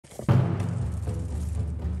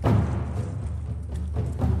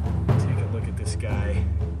this guy.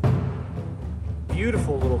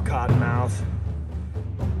 Beautiful little cottonmouth.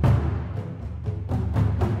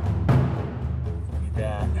 Look at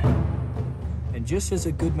that. And just as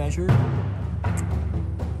a good measure, little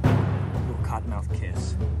cottonmouth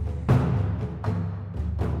kiss.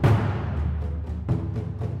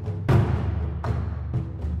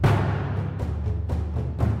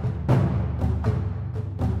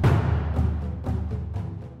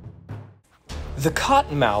 The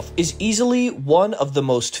cottonmouth is easily one of the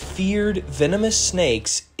most feared venomous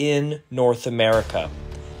snakes in North America.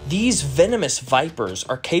 These venomous vipers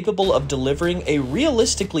are capable of delivering a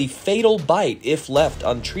realistically fatal bite if left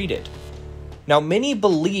untreated. Now, many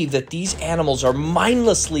believe that these animals are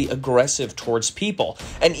mindlessly aggressive towards people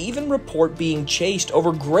and even report being chased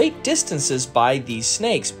over great distances by these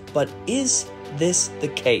snakes. But is this the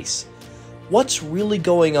case? What's really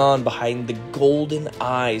going on behind the golden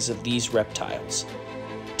eyes of these reptiles?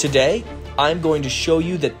 Today, I'm going to show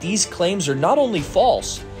you that these claims are not only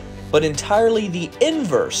false, but entirely the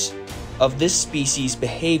inverse of this species'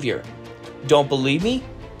 behavior. Don't believe me?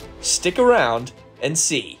 Stick around and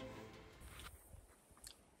see.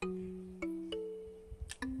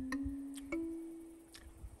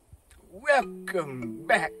 Welcome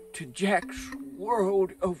back to Jack's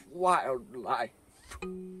World of Wildlife.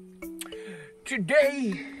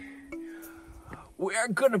 Today, we're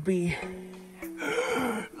gonna be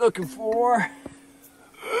looking for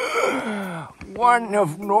one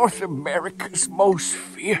of North America's most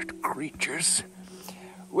feared creatures.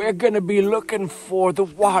 We're gonna be looking for the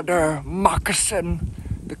water moccasin,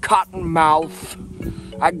 the cottonmouth,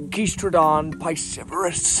 Agistrodon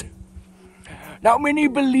piscivorus. Now, many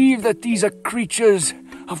believe that these are creatures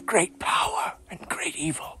of great power and great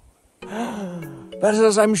evil. But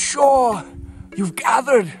as I'm sure you've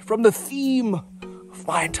gathered from the theme of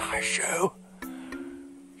my entire show,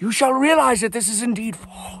 you shall realize that this is indeed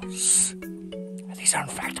false. These are in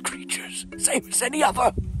fact creatures, same as any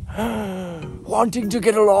other, wanting to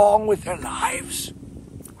get along with their lives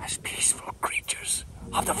as peaceful creatures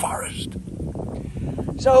of the forest.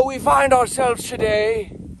 So we find ourselves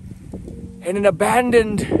today in an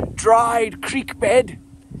abandoned, dried creek bed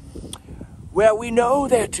where we know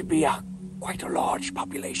there to be quite a large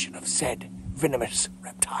population of said venomous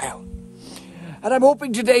reptile. And I'm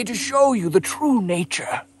hoping today to show you the true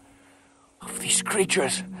nature of these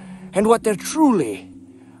creatures and what they're truly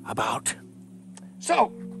about.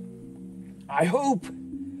 So, I hope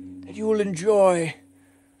that you will enjoy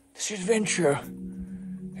this adventure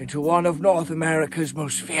into one of North America's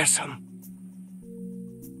most fearsome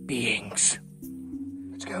beings.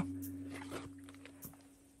 Let's go.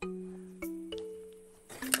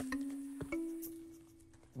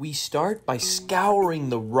 We start by scouring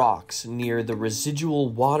the rocks near the residual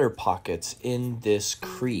water pockets in this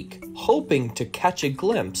creek, hoping to catch a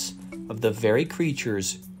glimpse of the very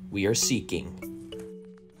creatures we are seeking.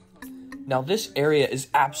 Now, this area is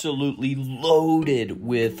absolutely loaded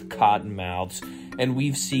with cottonmouths, and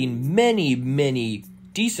we've seen many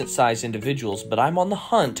decent-sized individuals, but I'm on the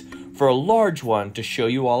hunt for a large one to show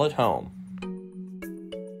you all at home.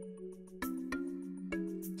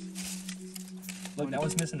 Look, that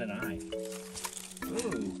one's missing an eye.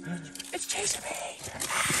 Ooh. It's chasing me.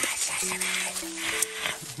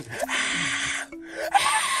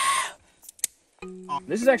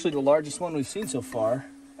 This is actually the largest one we've seen so far.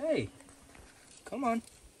 Hey, come on.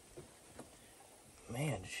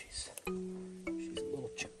 Man, she's a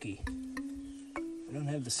little chunky. We don't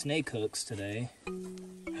have the snake hooks today.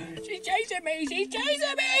 She's chasing me! She's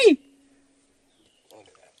chasing me!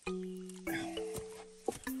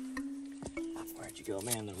 Where'd you go?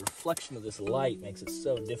 Man, the reflection of this light makes it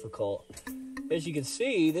so difficult. As you can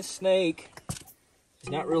see, this snake is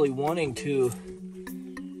not really wanting to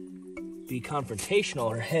be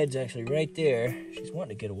confrontational. Her head's actually right there. She's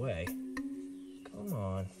wanting to get away. Come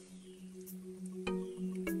on.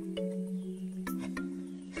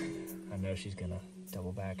 I know she's gonna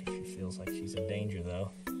double back if she feels like she's in danger,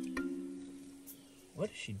 though. What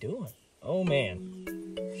is she doing? Oh, man.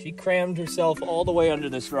 She crammed herself all the way under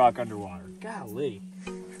this rock underwater. Golly.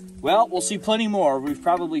 Well, we'll see plenty more. We've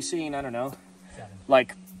probably seen, I don't know,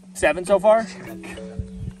 like 7 so far?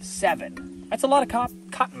 7. That's a lot of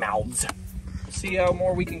cottonmouths. Let's see how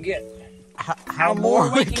more we can get. How more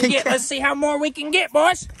we can get. Let's see how more we can get,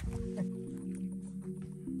 boys.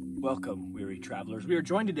 Welcome, weary travelers. We are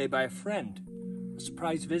joined today by a friend. A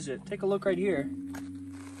surprise visit. Take a look right here.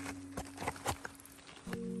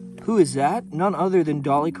 Who is that? None other than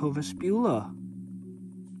Dolichovispula.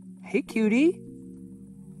 Hey, cutie.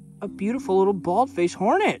 A beautiful little bald-faced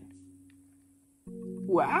hornet.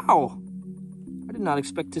 Wow. I did did not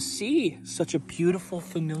expect to see such a beautiful,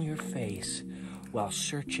 familiar face while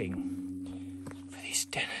searching for these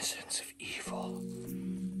denizens of evil.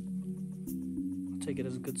 I'll take it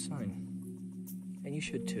as a good sign. And you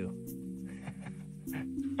should too.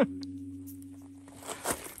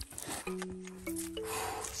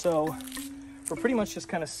 So we're pretty much just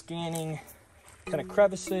kind of scanning kind of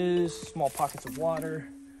crevices, small pockets of water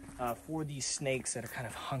for these snakes that are kind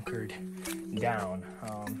of hunkered down.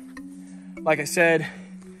 Like I said,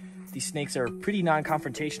 these snakes are pretty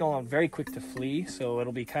non-confrontational and very quick to flee, so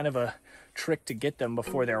it'll be kind of a trick to get them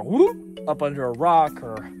before they're whoop, up under a rock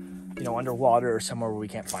or, you know, underwater or somewhere where we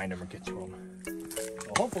can't find them or get to them.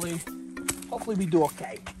 So hopefully we do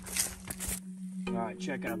okay. All right,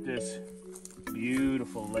 check out this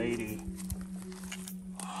beautiful lady.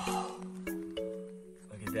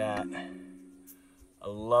 Look at that. A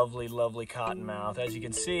lovely, lovely cottonmouth. As you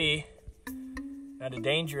can see, not a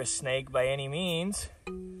dangerous snake by any means.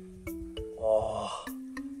 Oh,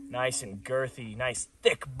 nice and girthy, nice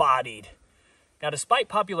thick-bodied. Now, despite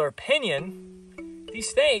popular opinion, these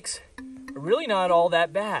snakes are really not all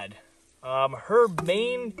that bad. Her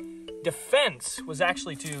main defense was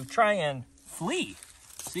actually to try and flee.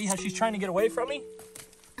 See how she's trying to get away from me?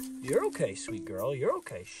 You're okay, sweet girl. You're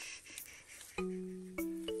okay. Shh, shh, shh.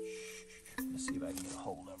 Let's see if I can get a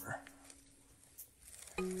hold of her.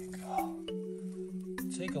 There we go.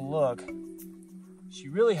 Take a look. She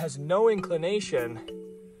really has no inclination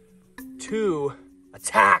to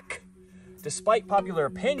attack. Despite popular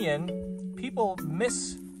opinion, people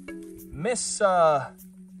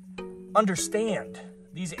understand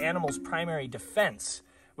these animals' primary defense,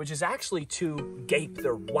 which is actually to gape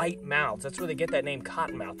their white mouths. That's where they get that name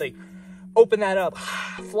cottonmouth. They open that up,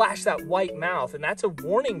 flash that white mouth, and that's a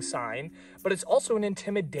warning sign, but it's also an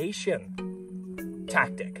intimidation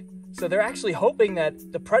tactic. So they're actually hoping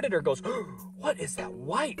that the predator goes, oh, what is that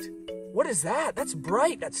white? What is that? That's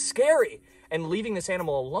bright, that's scary. And leaving this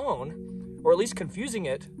animal alone, or at least confusing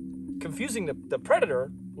the predator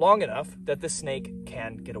long enough that the snake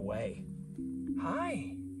can get away.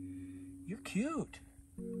 Hi, you're cute.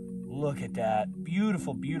 Look at that,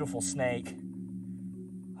 beautiful, beautiful snake.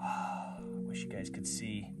 Wish you guys could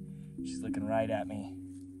see. She's looking right at me.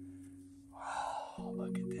 Oh,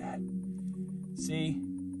 look at that. See,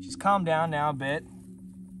 she's calmed down now a bit.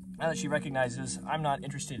 Now that she recognizes I'm not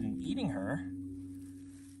interested in eating her.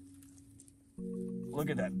 Look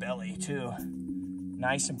at that belly too.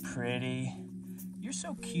 Nice and pretty. You're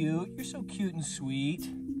so cute. You're so cute and sweet.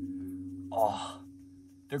 Oh,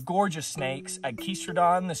 they're gorgeous snakes.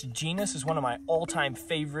 Agkistrodon, this genus, is one of my all-time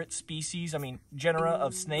favorite species, genera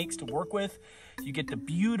of snakes to work with. You get the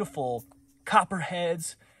beautiful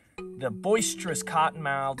copperheads, the boisterous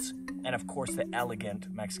cottonmouths, and of course the elegant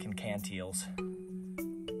Mexican canteals.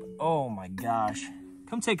 Oh my gosh.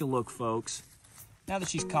 Come take a look, folks. Now that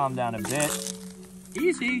she's calmed down a bit.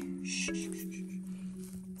 Easy. Shh, shh, shh, shh.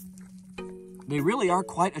 They really are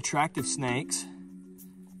quite attractive snakes.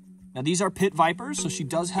 Now these are pit vipers, so she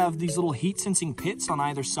does have these little heat-sensing pits on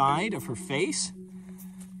either side of her face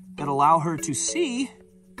that allow her to see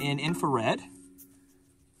in infrared.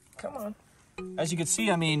 Come on. As you can see,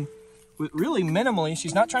 really minimally,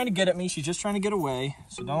 she's not trying to get at me, she's just trying to get away.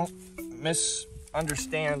 So don't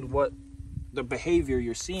misunderstand what the behavior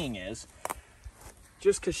you're seeing is.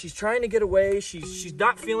 Just because she's trying to get away, she's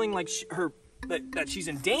not feeling like that she's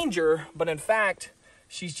in danger, but in fact,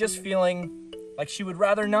 she's just feeling like she would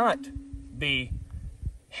rather not be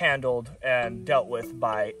handled and dealt with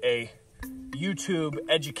by a YouTube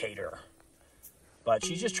educator. But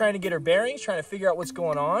she's just trying to get her bearings, trying to figure out what's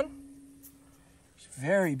going on. She's a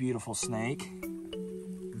very beautiful snake.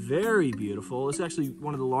 Very beautiful. This is actually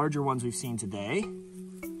one of the larger ones we've seen today.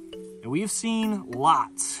 And we've seen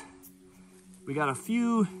lots. We got a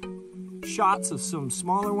few shots of some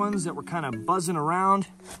smaller ones that were kind of buzzing around.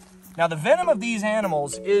 Now the venom of these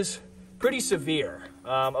animals is pretty severe.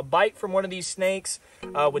 A bite from one of these snakes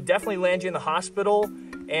would definitely land you in the hospital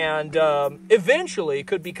and eventually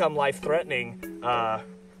could become life-threatening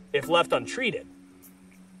if left untreated.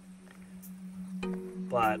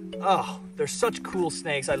 But, oh, they're such cool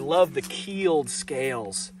snakes. I love the keeled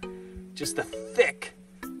scales. Just the thick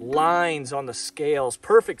lines on the scales.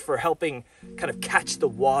 Perfect for helping kind of catch the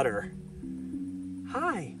water.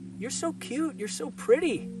 Hi, you're so cute. You're so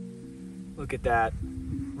pretty. Look at that.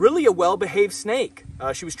 Really a well-behaved snake.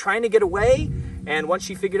 She was trying to get away, and once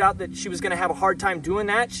she figured out that she was going to have a hard time doing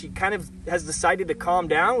that, she kind of has decided to calm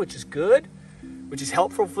down, which is good, which is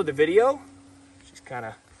helpful for the video. She's kind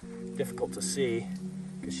of difficult to see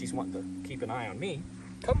because she's wanting to keep an eye on me.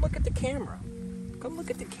 Come look at the camera. Come look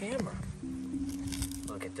at the camera.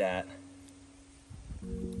 Look at that.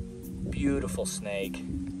 beautiful snake.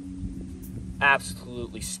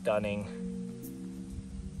 Absolutely stunning.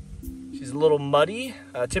 She's a little muddy.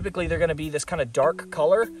 Typically they're gonna be this kind of dark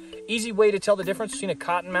color. Easy way to tell the difference between a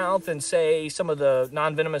cottonmouth and say some of the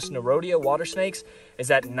non-venomous Nerodia water snakes is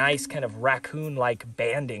that nice kind of raccoon-like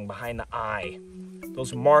banding behind the eye.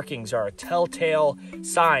 Those markings are a telltale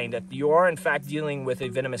sign that you are in fact dealing with a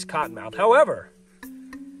venomous cottonmouth. However,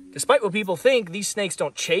 despite what people think, these snakes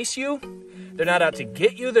don't chase you. They're not out to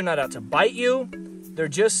get you. They're not out to bite you. They're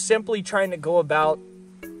just simply trying to go about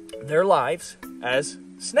their lives as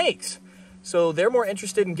snakes. So they're more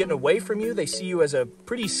interested in getting away from you. They see you as a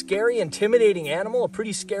pretty scary, intimidating animal, a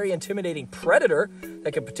pretty scary, intimidating predator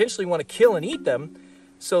that could potentially want to kill and eat them.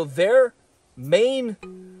 So their main,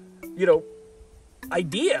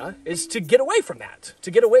 idea is to get away from that,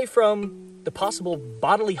 to get away from the possible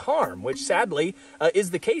bodily harm, which sadly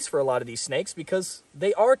is the case for a lot of these snakes because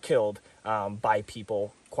they are killed by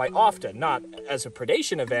people quite often, not as a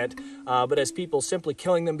predation event, but as people simply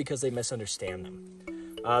killing them because they misunderstand them.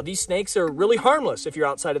 These snakes are really harmless if you're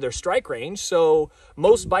outside of their strike range, so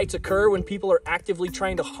most bites occur when people are actively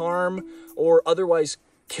trying to harm or otherwise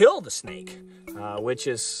kill the snake, which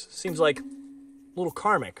seems like a little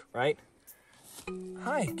karmic, right?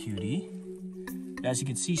 Hi, cutie. As you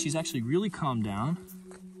can see, she's actually really calmed down.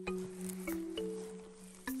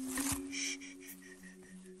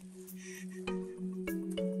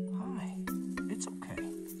 Hi, it's okay.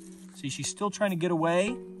 See, she's still trying to get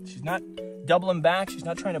away. She's not doubling back. She's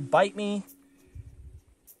not trying to bite me.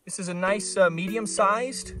 This is a nice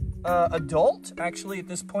medium-sized adult. Actually, at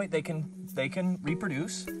this point, they can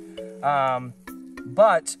reproduce,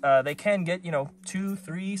 but they can get 2,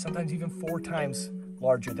 3, sometimes even 4 times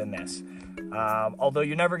larger than this. Although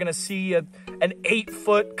you're never gonna see an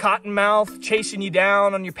 8-foot cottonmouth chasing you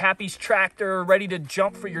down on your pappy's tractor, ready to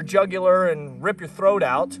jump for your jugular and rip your throat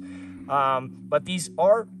out. But these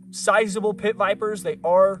are sizable pit vipers. They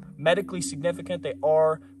are medically significant. They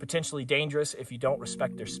are potentially dangerous if you don't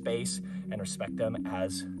respect their space and respect them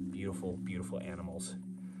as beautiful, beautiful animals.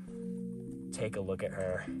 Take a look at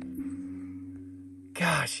her.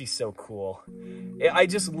 Gosh, she's so cool. I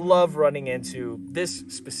just love running into this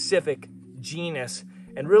specific genus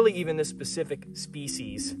and really even this specific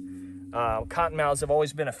species. Cottonmouths have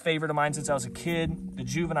always been a favorite of mine since I was a kid. The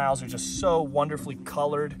juveniles are just so wonderfully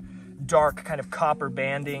colored. Dark kind of copper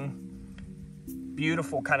banding,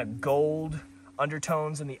 beautiful kind of gold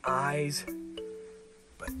undertones in the eyes.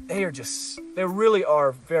 But they really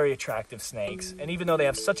are very attractive snakes. And even though they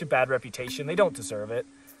have such a bad reputation, they don't deserve it.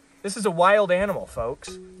 This is a wild animal, folks.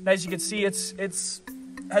 And as you can see, it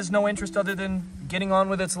has no interest other than getting on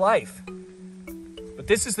with its life. But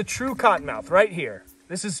this is the true cottonmouth right here.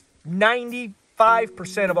 This is 95%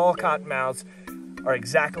 of all cottonmouths are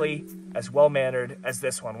exactly as well-mannered as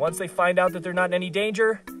this one. Once they find out that they're not in any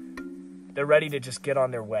danger, they're ready to just get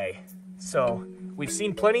on their way. So we've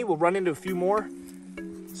seen plenty. We'll run into a few more.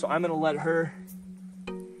 So I'm gonna let her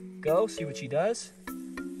go, see what she does.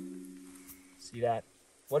 See that?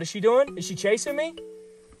 What is she doing? Is she chasing me?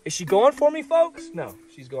 Is she going for me, folks? No,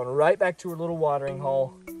 she's going right back to her little watering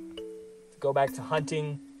hole to go back to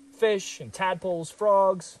hunting fish and tadpoles,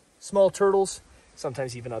 frogs, small turtles,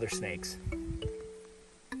 sometimes even other snakes.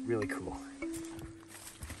 Really cool.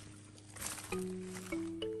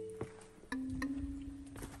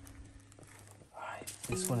 All right,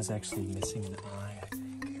 this one is actually missing an eye, I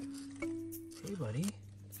think. Hey, buddy.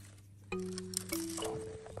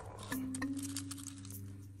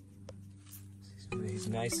 He's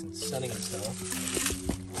nice and sunning himself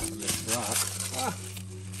on this rock. Ah,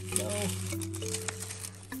 no.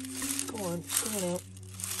 Come on out.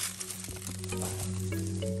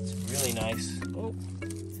 It's really nice. Oh.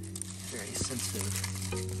 Very sensitive.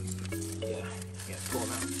 Yeah, pull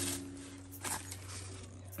him out.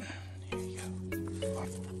 There you go.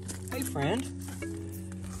 Hey, friend.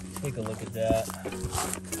 Take a look at that.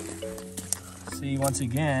 See, once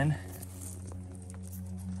again,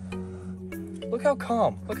 look how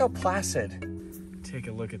calm, look how placid. Take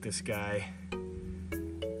a look at this guy.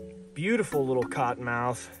 Beautiful little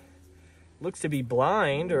cottonmouth. Looks to be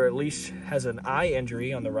blind, or at least has an eye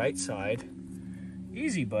injury on the right side.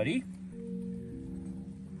 Easy, buddy.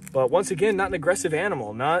 But once again, not an aggressive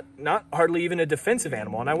animal, not hardly even a defensive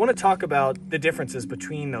animal. And I want to talk about the differences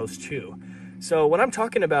between those two. So when I'm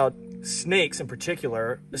talking about snakes in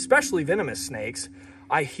particular, especially venomous snakes,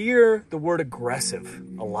 I hear the word aggressive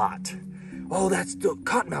a lot. Oh,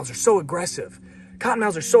 cottonmouths are so aggressive.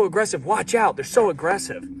 Cottonmouths are so aggressive. Watch out, they're so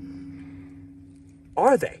aggressive.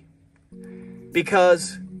 Are they?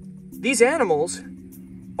 Because these animals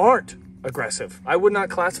aren't aggressive. I would not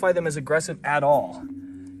classify them as aggressive at all.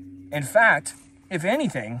 In fact, if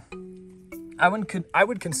anything, I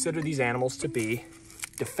would consider these animals to be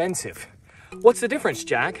defensive. What's the difference,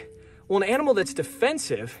 Jack? Well, an animal that's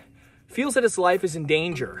defensive feels that its life is in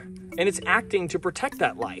danger, and it's acting to protect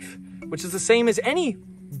that life, which is the same as any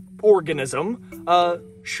organism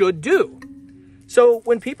should do. So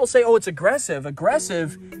when people say, oh, it's aggressive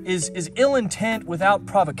is ill intent without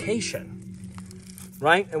provocation,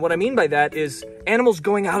 right? And what I mean by that is animals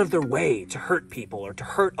going out of their way to hurt people or to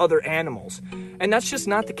hurt other animals. And that's just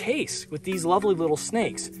not the case with these lovely little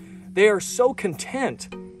snakes. They are so content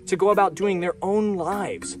to go about doing their own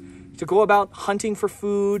lives, to go about hunting for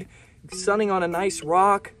food, sunning on a nice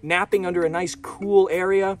rock, napping under a nice cool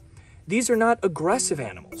area. These are not aggressive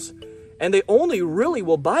animals. And they only really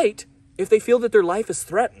will bite if they feel that their life is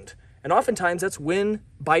threatened. And oftentimes that's when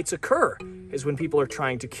bites occur, is when people are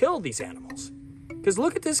trying to kill these animals. Because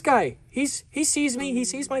look at this guy. He sees me, he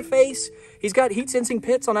sees my face. He's got heat sensing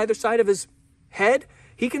pits on either side of his head.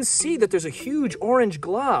 He can see that there's a huge orange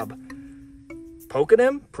glob. Poking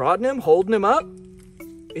him, prodding him, holding him up.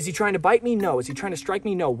 Is he trying to bite me? No. Is he trying to strike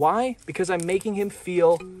me? No. Why? Because I'm making him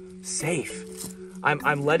feel safe.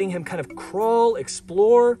 I'm letting him kind of crawl,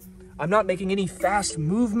 explore. I'm not making any fast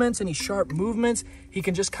movements, any sharp movements. He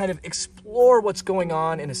can just kind of explore what's going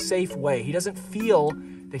on in a safe way. He doesn't feel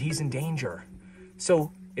that he's in danger.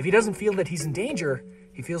 So if he doesn't feel that he's in danger,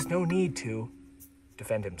 he feels no need to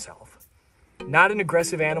defend himself. Not an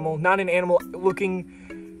aggressive animal, not an animal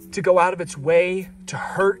looking to go out of its way to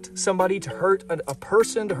hurt somebody, to hurt a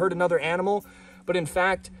person, to hurt another animal, but in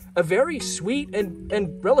fact, a very sweet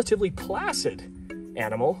and relatively placid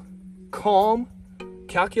animal, calm,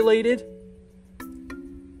 calculated,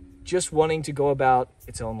 just wanting to go about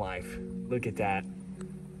its own life. Look at that.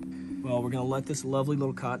 Well, we're gonna let this lovely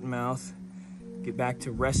little cottonmouth get back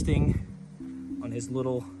to resting on his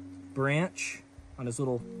little branch, on his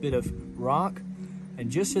little bit of rock, and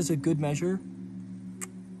just as a good measure,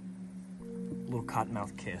 little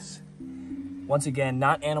cottonmouth kiss. Once again,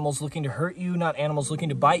 not animals looking to hurt you, not animals looking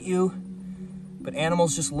to bite you, but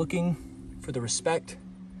animals just looking for the respect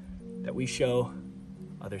that we show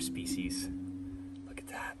other species. Look at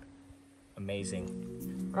that.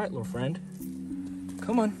 Amazing. All right, little friend.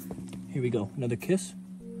 Come on. Here we go. Another kiss.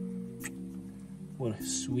 What a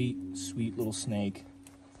sweet, sweet little snake.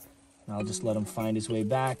 And I'll just let him find his way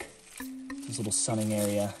back to his little sunning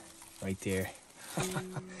area right there.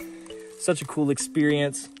 Such a cool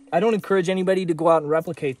experience. I don't encourage anybody to go out and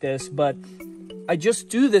replicate this, but I just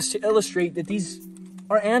do this to illustrate that these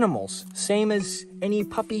are animals, same as any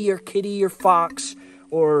puppy or kitty or fox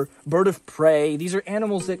or bird of prey. These are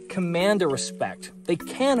animals that command a respect. They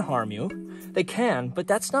can harm you, they can, but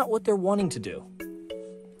that's not what they're wanting to do.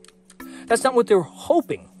 That's not what they're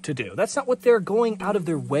hoping to do. That's not what they're going out of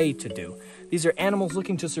their way to do. These are animals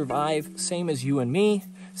looking to survive, same as you and me,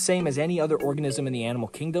 same as any other organism in the animal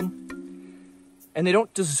kingdom. And they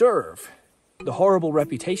don't deserve the horrible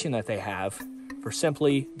reputation that they have for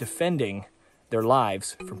simply defending their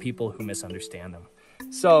lives from people who misunderstand them.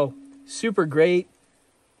 So, super great.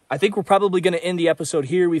 I think we're probably going to end the episode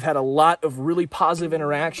here. We've had a lot of really positive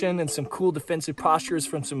interaction and some cool defensive postures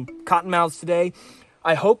from some cottonmouths today.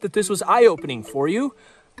 I hope that this was eye-opening for you.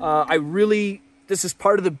 This is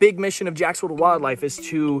part of the big mission of Jack's World of Wildlife, is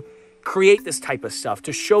to create this type of stuff,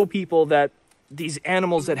 to show people that these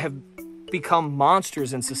animals that have become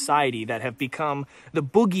monsters in society, that have become the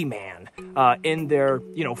boogeyman in their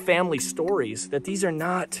family stories, that these are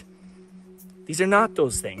not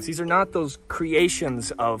those things. These are not those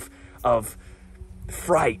creations of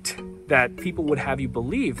fright that people would have you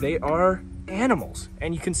believe. They are animals.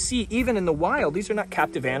 And you can see, even in the wild, these are not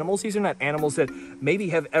captive animals. These are not animals that maybe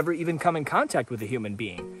have ever even come in contact with a human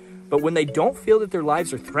being. But when they don't feel that their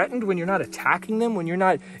lives are threatened, when you're not attacking them, when you're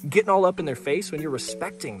not getting all up in their face, when you're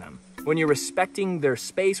respecting them, when you're respecting their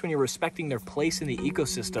space, when you're respecting their place in the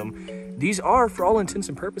ecosystem, these are, for all intents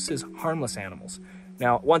and purposes, harmless animals.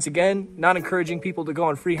 Now, once again, not encouraging people to go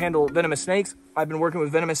and free handle venomous snakes. I've been working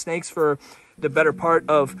with venomous snakes for the better part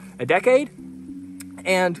of a decade,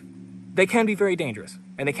 and they can be very dangerous,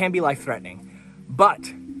 and they can be life-threatening.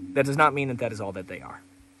 But that does not mean that that is all that they are.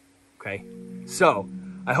 Okay? So,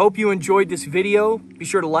 I hope you enjoyed this video. Be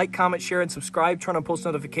sure to like, comment, share, and subscribe. Turn on post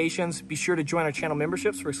notifications. Be sure to join our channel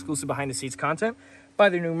memberships for exclusive behind-the-scenes content. Buy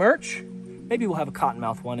their new merch. Maybe we'll have a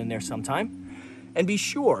cottonmouth one in there sometime. And be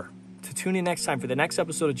sure to tune in next time for the next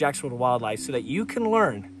episode of Jack's World of Wildlife so that you can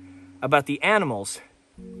learn about the animals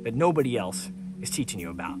that nobody else is teaching you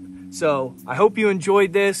about. So, I hope you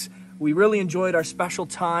enjoyed this. We really enjoyed our special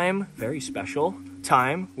time, very special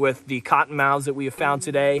time, with the cottonmouths that we have found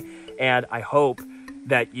today. And I hope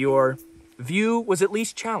that your view was at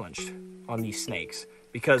least challenged on these snakes,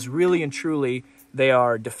 because really and truly, they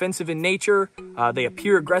are defensive in nature. They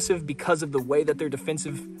appear aggressive because of the way that their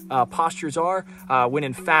defensive postures are, when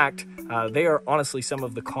in fact, they are honestly some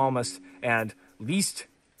of the calmest and least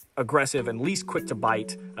aggressive and least quick to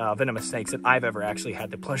bite venomous snakes that I've ever actually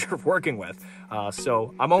had the pleasure of working with.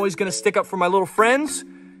 So I'm always going to stick up for my little friends,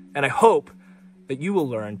 and I hope that you will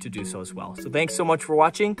learn to do so as well. So thanks so much for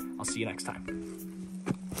watching. I'll see you next time.